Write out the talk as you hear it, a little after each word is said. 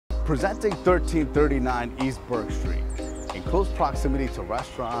Presenting 1339 East Berks Street, in close proximity to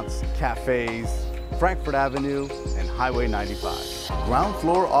restaurants, cafes, Frankfurt Avenue, and Highway 95. Ground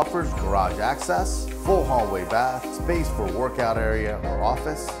floor offers garage access, full hallway bath, space for workout area or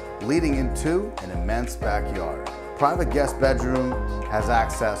office, leading into an immense backyard. Private guest bedroom has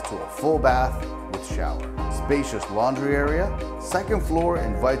access to a full bath with shower. Spacious laundry area. Second floor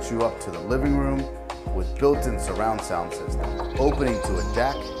invites you up to the living room with built-in surround sound system, opening to a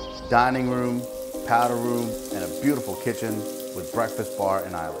deck, dining room, powder room, and a beautiful kitchen with breakfast bar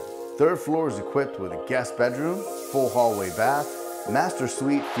and island. Third floor is equipped with a guest bedroom, full hallway bath, master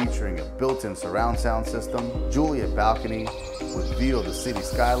suite featuring a built-in surround sound system, Juliet balcony with view of the city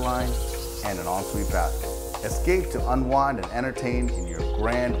skyline, and an ensuite bathroom. Escape to unwind and entertain in your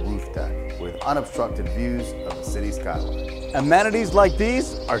grand roof deck with unobstructed views of the city skyline. Amenities like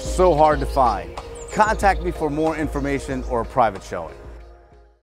these are so hard to find. Contact me for more information or a private showing.